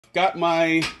got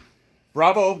my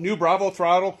new Bravo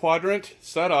Throttle Quadrant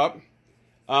set up.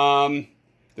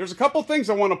 There's a couple things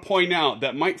I want to point out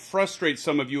that might frustrate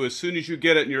some of you as soon as you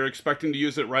get it and you're expecting to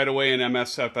use it right away in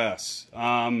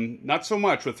MSFS. Not so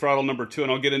much with throttle number 2,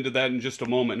 and I'll get into that in just a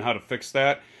moment and how to fix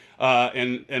that.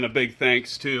 And a big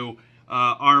thanks to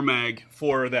Rmag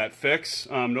for that fix.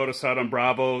 Notice out on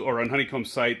Bravo or on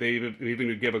Honeycomb's site, they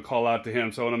even give a call out to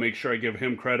him, so I want to make sure I give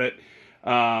him credit.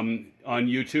 On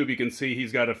YouTube, you can see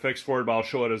he's got a fix for it, but I'll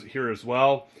show it here as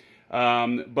well.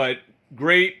 But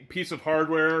great piece of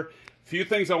hardware. Few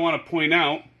things I want to point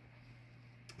out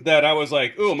that I was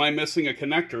like, oh, am I missing a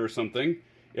connector or something?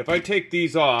 If I take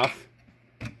these off,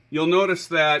 you'll notice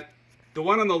that the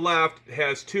one on the left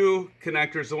has 2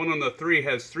 connectors, the one on the 3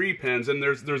 has 3 pins, and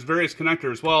there's various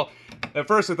connectors. Well, at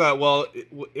first I thought, well,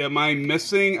 am I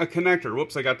missing a connector?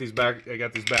 Whoops, I got these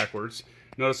backwards.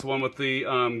 Notice the one with the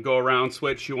go around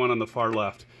switch, you want on the far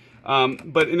left.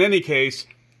 But in any case,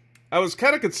 I was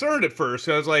kind of concerned at first.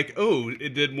 I was like, oh,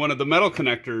 it did one of the metal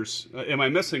connectors. Am I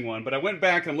missing one? But I went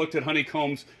back and looked at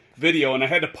Honeycomb's video, and I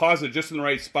had to pause it just in the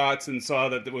right spots and saw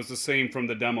that it was the same from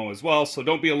the demo as well. So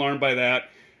don't be alarmed by that.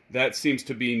 That seems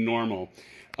to be normal.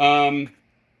 You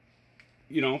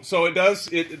know, so it does.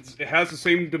 It has the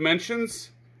same dimensions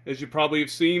as you probably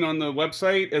have seen on the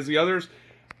website as the others.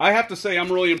 I have to say I'm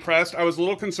really impressed. I was a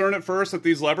little concerned at first that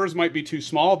these levers might be too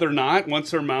small. They're not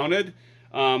once they're mounted.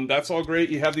 That's all great.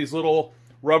 You have these little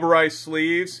rubberized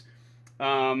sleeves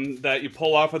that you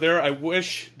pull off of there. I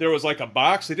wish there was like a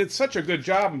box. They did such a good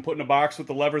job in putting a box with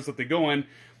the levers that they go in,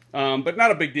 but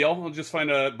not a big deal. I'll just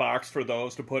find a box for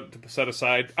those to set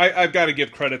aside. I've got to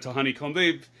give credit to Honeycomb.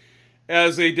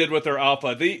 As they did with their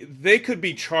Alpha, they could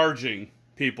be charging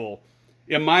people.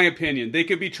 In my opinion, they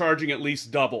could be charging at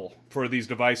least double for these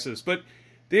devices, but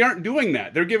they aren't doing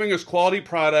that. They're giving us quality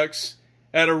products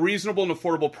at a reasonable and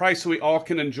affordable price so we all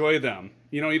can enjoy them.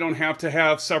 You know, you don't have to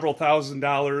have several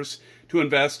 $1,000s to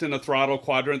invest in a throttle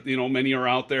quadrant. You know, many are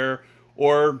out there.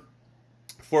 Or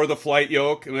for the flight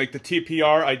yoke, like the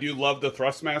TPR, I do love the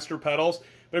Thrustmaster pedals.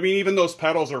 But I mean, even those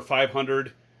pedals are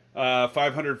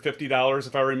 $550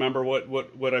 if I remember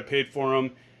what I paid for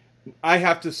them. I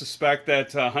have to suspect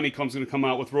that Honeycomb's going to come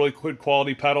out with really good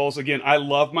quality pedals. Again, I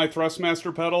love my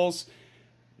Thrustmaster pedals,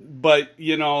 but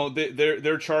you know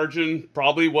they're charging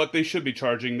probably what they should be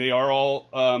charging. They are all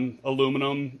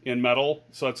aluminum and metal,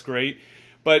 so that's great.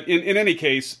 But in any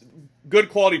case, good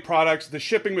quality products. The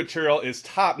shipping material is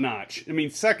top notch. I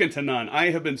mean, second to none. I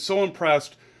have been so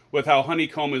impressed with how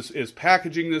Honeycomb is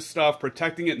packaging this stuff,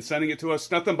 protecting it, and sending it to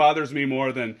us. Nothing bothers me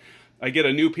more than I get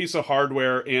a new piece of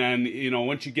hardware, and you know,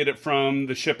 once you get it from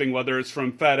the shipping, whether it's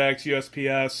from FedEx,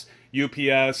 USPS,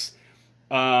 UPS,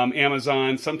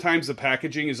 Amazon, sometimes the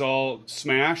packaging is all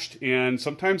smashed, and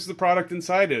sometimes the product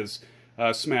inside is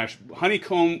smashed.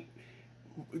 Honeycomb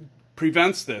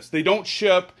prevents this. They don't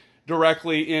ship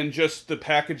directly in just the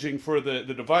packaging for the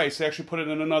device. They actually put it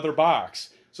in another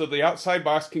box, so the outside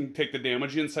box can take the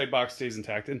damage, the inside box stays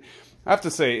intact. And I have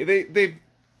to say,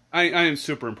 I am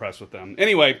super impressed with them.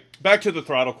 Anyway, back to the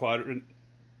throttle quadrant.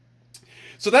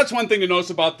 So that's one thing to notice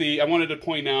about I wanted to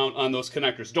point out on those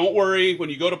connectors. Don't worry, when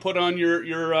you go to put on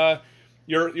your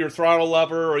throttle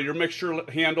lever or your mixture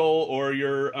handle or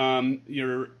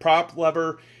your prop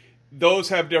lever, those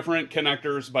have different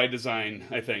connectors by design,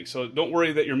 I think. So don't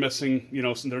worry that you're missing, you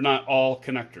know, they're not all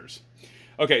connectors.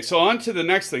 Okay, so on to the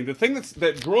next thing. The thing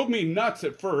that drove me nuts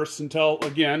at first until,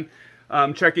 again,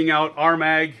 checking out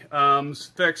Rmag's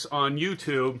fix on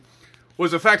YouTube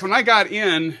was the fact when I got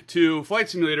into Flight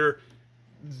Simulator,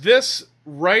 this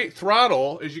right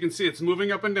throttle, as you can see, it's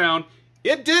moving up and down.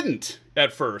 It didn't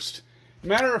at first.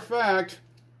 Matter of fact,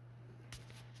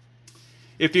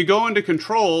 if you go into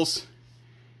controls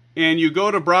and you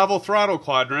go to Bravo Throttle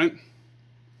Quadrant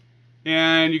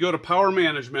and you go to power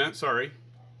management, sorry,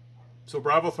 so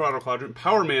Bravo Throttle Quadrant,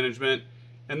 power management,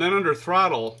 and then under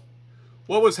throttle,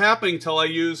 what was happening till I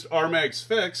used Rmag's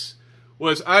fix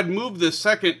was I'd move this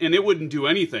second and it wouldn't do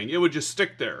anything. It would just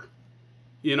stick there.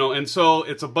 You know, and so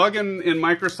it's a bug in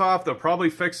Microsoft. They'll probably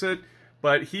fix it,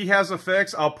 but he has a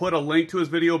fix. I'll put a link to his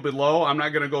video below. I'm not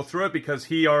going to go through it because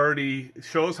he already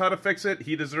shows how to fix it.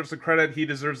 He deserves the credit. He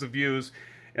deserves the views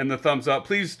and the thumbs up.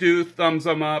 Please do thumbs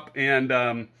him up. And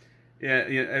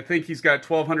yeah, I think he's got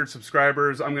 1,200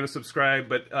 subscribers. I'm going to subscribe.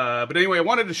 But anyway, I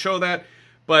wanted to show that.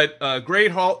 But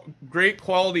great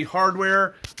quality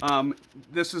hardware.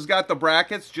 This has got the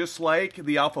brackets just like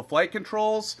the Alpha flight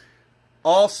controls.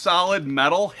 All solid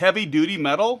metal, heavy duty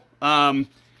metal.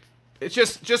 It's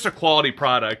just a quality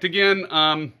product. Again,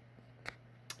 I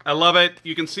love it.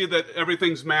 You can see that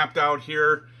everything's mapped out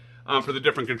here. for the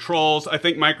different controls. I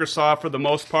think Microsoft, for the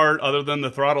most part, other than the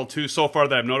Throttle 2 so far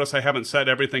that I've noticed, I haven't set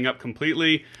everything up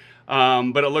completely,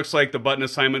 but it looks like the button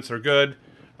assignments are good.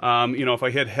 You know, if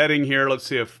I hit heading here, let's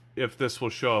see if this will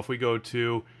show. If we go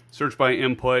to search by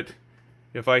input,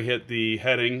 if I hit the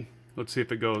heading, let's see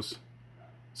if it goes.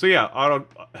 So yeah, auto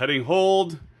heading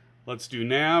hold. Let's do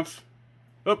nav.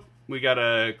 Oh, we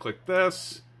gotta click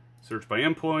this. Search by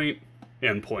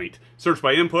search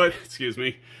by input, excuse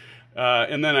me.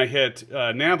 And then I hit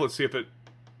nav. Let's see if it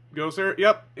goes there.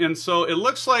 Yep. And so it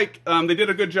looks like they did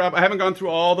a good job. I haven't gone through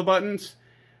all the buttons,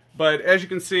 but as you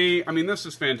can see, I mean, this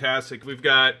is fantastic. We've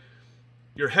got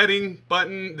your heading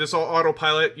button. This all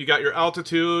autopilot. You got your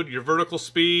altitude, your vertical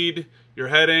speed, your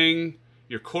heading,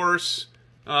 your course,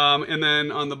 and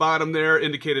then on the bottom there,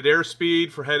 indicated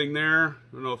airspeed for heading there.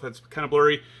 I don't know if that's kind of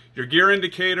blurry. Your gear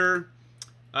indicator,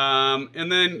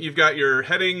 and then you've got your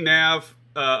heading, nav,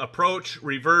 approach,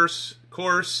 reverse,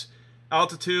 course,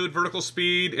 altitude, vertical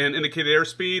speed, and indicated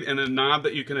airspeed, and a knob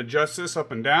that you can adjust this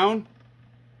up and down.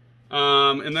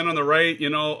 And then on the right, you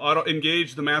know, auto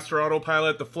engage the master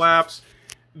autopilot, the flaps.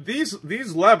 These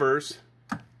levers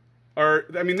are,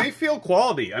 I mean, they feel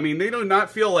quality. I mean, they do not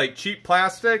feel like cheap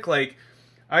plastic. Like,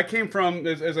 I came from,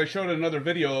 as I showed in another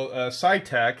video,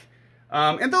 SciTech,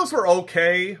 and those were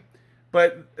okay,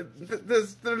 but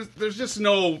there's just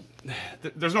no,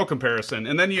 there's no comparison.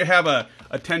 And then you have a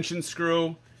tension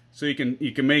screw, so you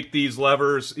can make these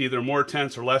levers either more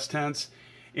tense or less tense.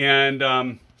 And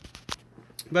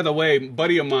by the way, a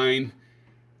buddy of mine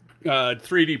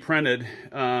 3D printed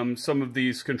some of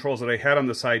these controls that I had on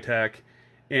the SciTech,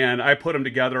 and I put them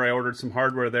together. I ordered some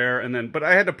hardware there, and then, but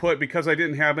I had to put, because I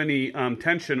didn't have any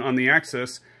tension on the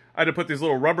axis, I had to put these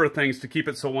little rubber things to keep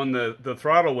it so when the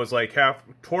throttle was like half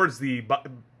towards the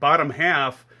bottom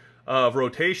half of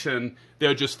rotation, they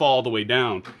would just fall all the way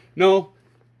down. No,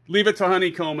 leave it to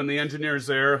Honeycomb and the engineers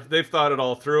there. They've thought it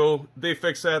all through. They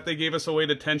fixed that. They gave us a way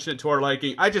to tension it to our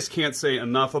liking. I just can't say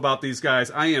enough about these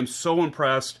guys. I am so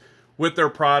impressed with their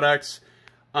products.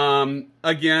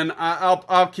 Again,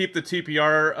 I'll keep the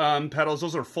TPR pedals.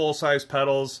 Those are full-size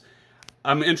pedals.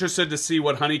 I'm interested to see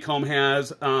what Honeycomb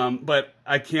has, but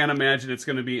I can't imagine it's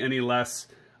going to be any less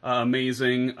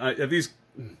amazing.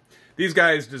 These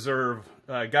guys deserve,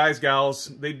 guys, gals,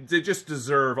 they just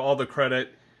deserve all the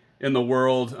credit in the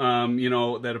world, you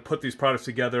know, that have put these products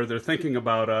together. They're thinking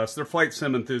about us. They're flight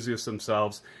sim enthusiasts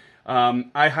themselves.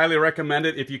 I highly recommend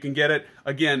it if you can get it.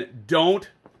 Again, don't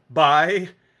buy.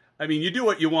 I mean, you do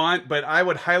what you want, but I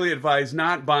would highly advise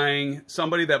not buying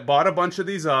somebody that bought a bunch of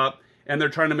these up and they're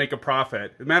trying to make a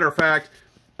profit. As a matter of fact,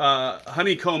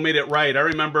 Honeycomb made it right. I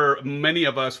remember many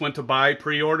of us went to buy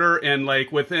pre-order, and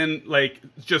like within like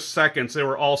just seconds, they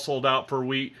were all sold out for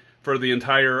the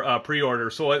entire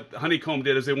pre-order. So what Honeycomb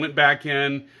did is they went back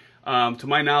in. To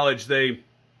my knowledge, they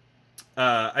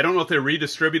I don't know if they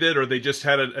redistributed or they just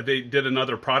had they did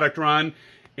another product run,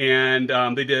 and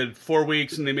they did 4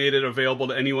 weeks and they made it available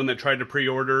to anyone that tried to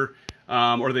pre-order.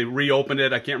 Or they reopened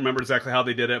it. I can't remember exactly how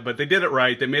they did it, but they did it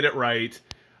right. They made it right.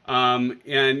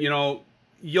 And, you know,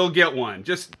 you'll get one.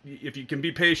 Just, if you can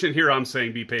be patient. Here I'm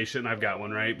saying be patient. I've got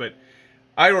one, right? But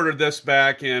I ordered this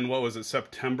back in, what was it,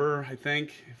 September, I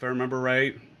think, if I remember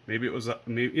right. Maybe it was,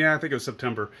 yeah, I think it was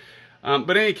September.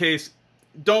 But in any case,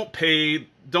 don't pay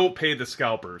the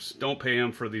scalpers. Don't pay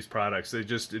them for these products. It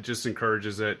just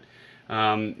encourages it.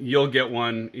 You'll get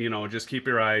one, you know, just keep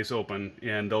your eyes open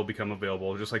and they'll become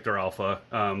available, just like their alpha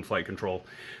flight control.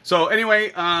 So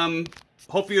anyway,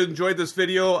 hopefully you enjoyed this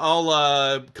video.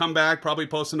 I'll come back, probably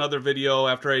post another video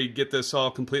after I get this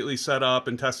all completely set up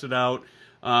and tested out,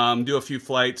 do a few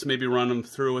flights, maybe run them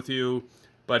through with you.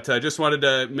 But just wanted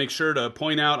to make sure to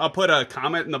point out, I'll put a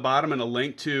comment in the bottom and a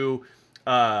link to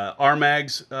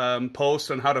Rmag's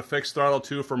post on how to fix Throttle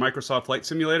 2 for Microsoft Flight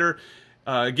Simulator.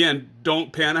 Again,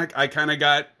 don't panic. I kind of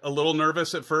got a little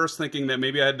nervous at first, thinking that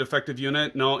maybe I had a defective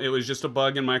unit. No, it was just a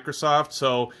bug in Microsoft.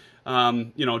 So,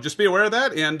 you know, just be aware of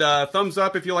that. And thumbs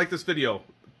up if you like this video.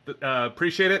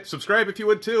 Appreciate it. Subscribe if you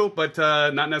would too, but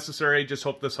not necessary. Just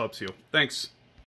hope this helps you. Thanks.